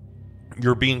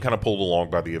 you're being kind of pulled along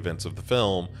by the events of the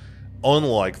film.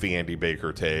 Unlike the Andy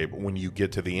Baker tape, when you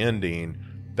get to the ending,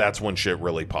 that's when shit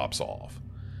really pops off.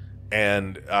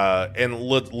 And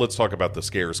let's talk about the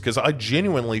scares, because I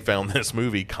genuinely found this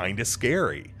movie kind of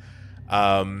scary.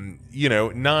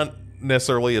 Not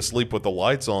necessarily asleep with the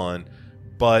lights on,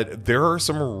 but there are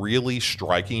some really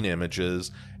striking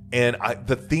images. And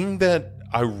the thing that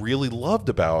I really loved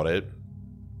about it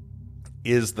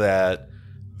is that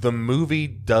the movie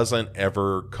doesn't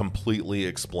ever completely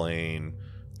explain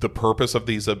the purpose of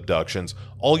these abductions.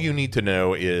 All you need to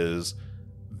know is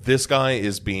this guy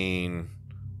is being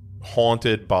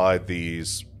haunted by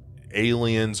these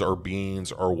aliens or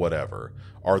beings or whatever.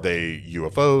 Are they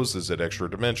UFOs? Is it extra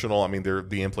dimensional? I mean,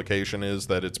 the implication is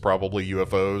that it's probably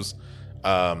UFOs.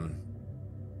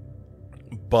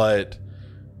 But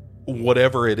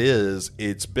whatever it is,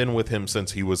 it's been with him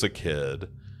since he was a kid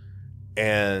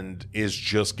and is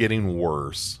just getting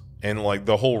worse. And like,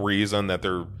 the whole reason that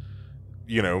they're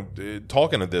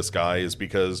talking to this guy is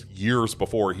because years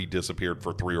before he disappeared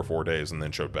for 3 or 4 days and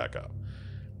then showed back up,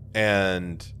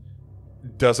 and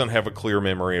doesn't have a clear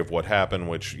memory of what happened,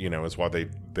 which is why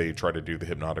they try to do the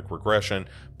hypnotic regression.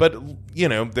 But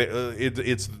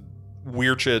it's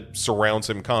weird shit surrounds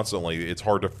him constantly. It's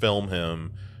hard to film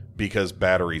him because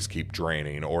batteries keep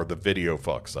draining or the video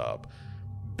fucks up.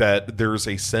 That there's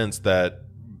a sense that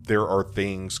there are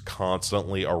things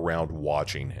constantly around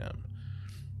watching him.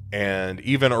 And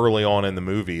even early on in the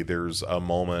movie, there's a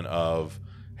moment of,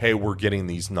 hey, we're getting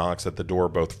these knocks at the door,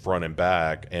 both front and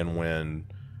back. And when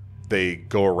they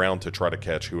go around to try to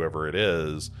catch whoever it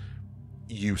is,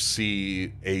 you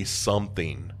see a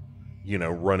something,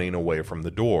 running away from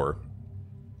the door.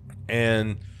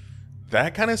 And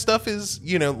that kind of stuff is,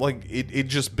 like, it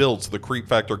just builds. The creep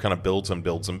factor kind of builds and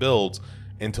builds and builds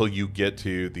until you get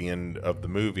to the end of the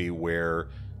movie where,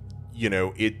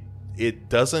 it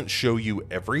doesn't show you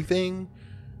everything.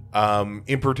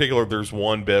 In particular, there's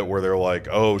one bit where they're like,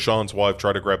 oh, Sean's wife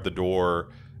tried to grab the door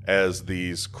as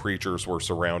these creatures were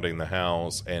surrounding the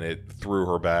house, and it threw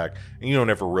her back. And you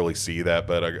don't ever really see that,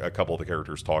 but a couple of the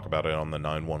characters talk about it on the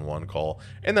 911 call,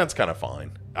 and that's kind of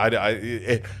fine.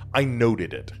 I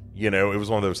noted it. You know, it was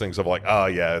one of those things of like, oh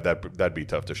yeah, that'd be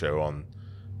tough to show on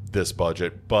this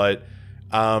budget. But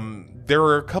there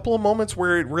are a couple of moments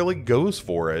where it really goes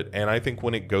for it, and I think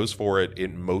when it goes for it,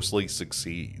 it mostly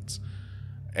succeeds.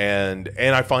 And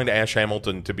I find Ash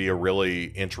Hamilton to be a really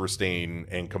interesting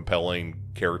and compelling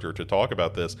character to talk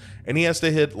about this. And he has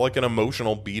to hit like an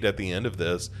emotional beat at the end of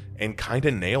this and kind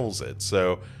of nails it.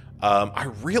 So I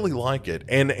really like it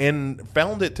and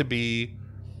found it to be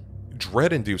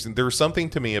dread-inducing. There's something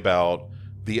to me about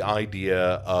the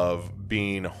idea of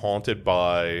being haunted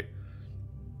by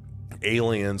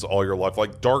aliens all your life.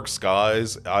 Like Dark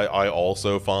Skies, I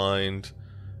also find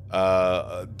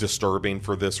disturbing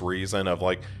for this reason of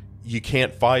like, you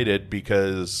can't fight it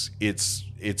because it's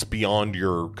beyond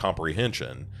your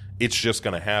comprehension. It's just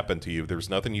going to happen to you. There's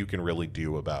nothing you can really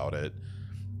do about it,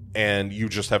 and you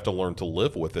just have to learn to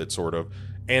live with it, sort of.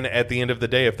 And at the end of the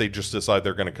day, if they just decide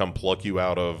they're going to come pluck you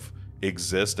out of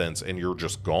existence and you're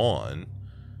just gone,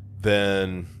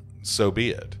 then so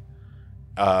be it.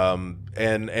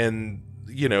 And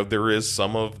you know, there is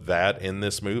some of that in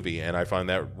this movie, and I find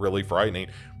that really frightening.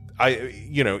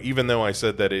 Even though I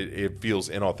said that it feels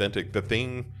inauthentic, the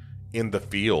thing in the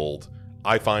field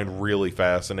I find really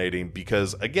fascinating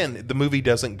because, again, the movie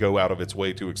doesn't go out of its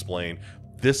way to explain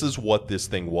this is what this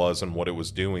thing was and what it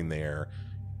was doing there.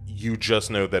 You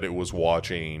just know that it was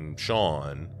watching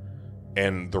Sean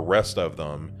and the rest of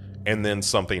them, and then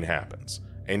something happens.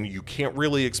 And you can't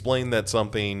really explain that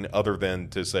something other than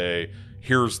to say,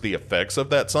 here's the effects of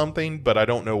that something, but I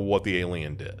don't know what the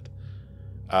alien did.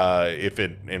 If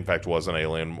it, in fact, was an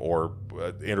alien or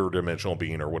interdimensional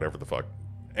being or whatever the fuck.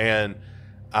 And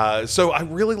so I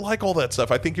really like all that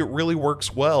stuff. I think it really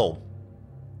works well.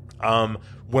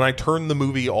 When I turned the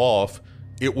movie off,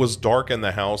 it was dark in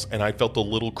the house, and I felt a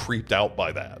little creeped out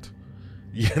by that.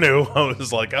 You know, I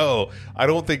was like, oh, I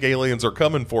don't think aliens are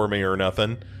coming for me or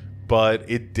nothing. But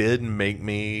it did make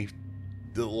me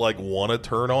like want to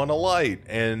turn on a light.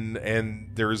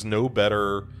 And there's no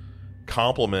better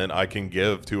compliment I can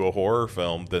give to a horror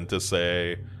film than to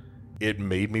say it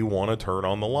made me want to turn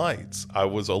on the lights. I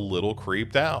was a little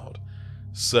creeped out.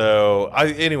 So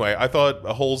I thought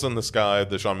Holes in the Sky,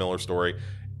 the Sean Miller story,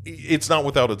 it's not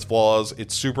without its flaws.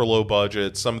 It's super low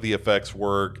budget. Some of the effects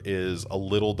work is a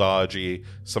little dodgy.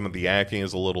 Some of the acting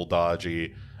is a little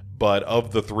dodgy. But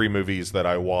of the three movies that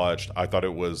I watched, I thought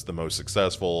it was the most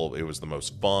successful. It was the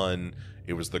most fun.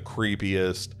 It was the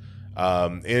creepiest.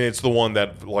 And it's the one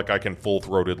that like I can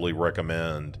full-throatedly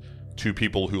recommend to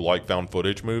people who like found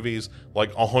footage movies.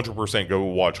 Like 100% go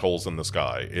watch Holes in the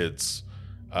Sky. It's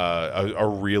a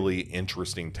really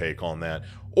interesting take on that.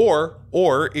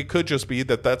 Or it could just be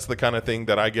that that's the kind of thing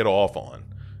that I get off on.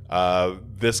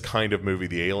 This kind of movie,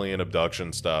 the alien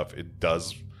abduction stuff, it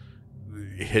does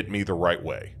hit me the right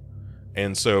way.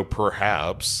 And so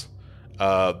perhaps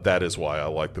that is why I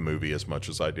like the movie as much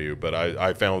as I do. But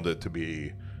I found it to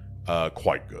be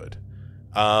quite good.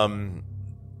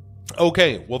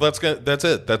 Okay, well that's it.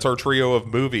 That's our trio of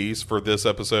movies for this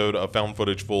episode of Found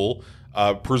Footage Full.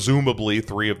 Presumably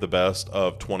 3 of the best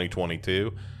of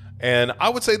 2022. And I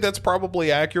would say that's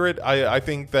probably accurate. I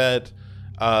think that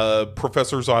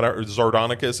Professor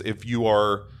Zardonicus, if you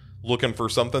are looking for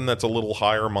something that's a little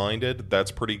higher minded, that's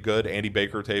pretty good. Andy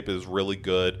Baker Tape is really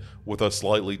good with a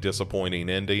slightly disappointing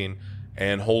ending.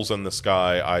 And Holes in the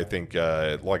Sky, I think,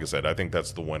 like I said, I think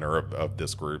that's the winner of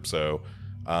this group. So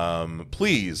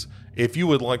please, if you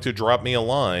would like to drop me a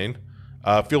line,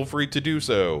 feel free to do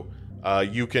so.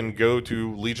 You can go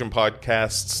to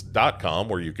legionpodcasts.com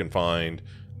where you can find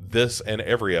this and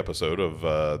every episode of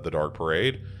The Dark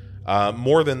Parade.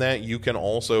 More than that, you can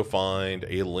also find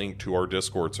a link to our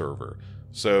Discord server.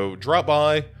 So drop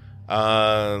by,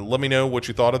 let me know what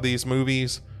you thought of these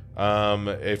movies.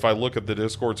 If I look at the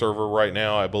Discord server right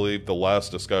now, I believe the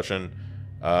last discussion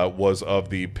was of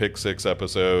the Pick 6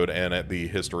 episode and at the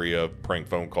history of prank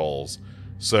phone calls.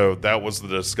 So that was the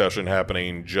discussion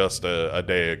happening just a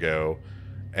day ago.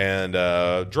 And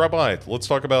drop by. Let's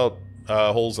talk about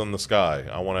Holes in the Sky.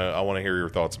 I want to hear your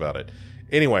thoughts about it.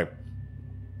 Anyway,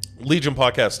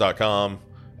 legionpodcast.com.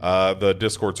 The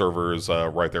Discord server is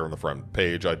right there on the front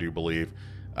page, I do believe.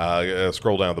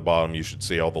 Scroll down at the bottom. You should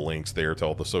see all the links there to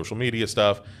all the social media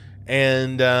stuff.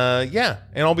 And and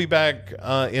I'll be back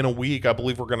in a week. I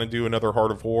believe we're going to do another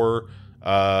Heart of Horror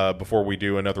before we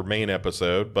do another main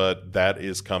episode, but that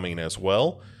is coming as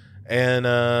well. And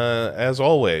as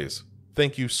always,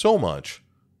 thank you so much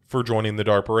for joining the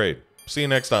Dark Parade. See you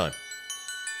next time.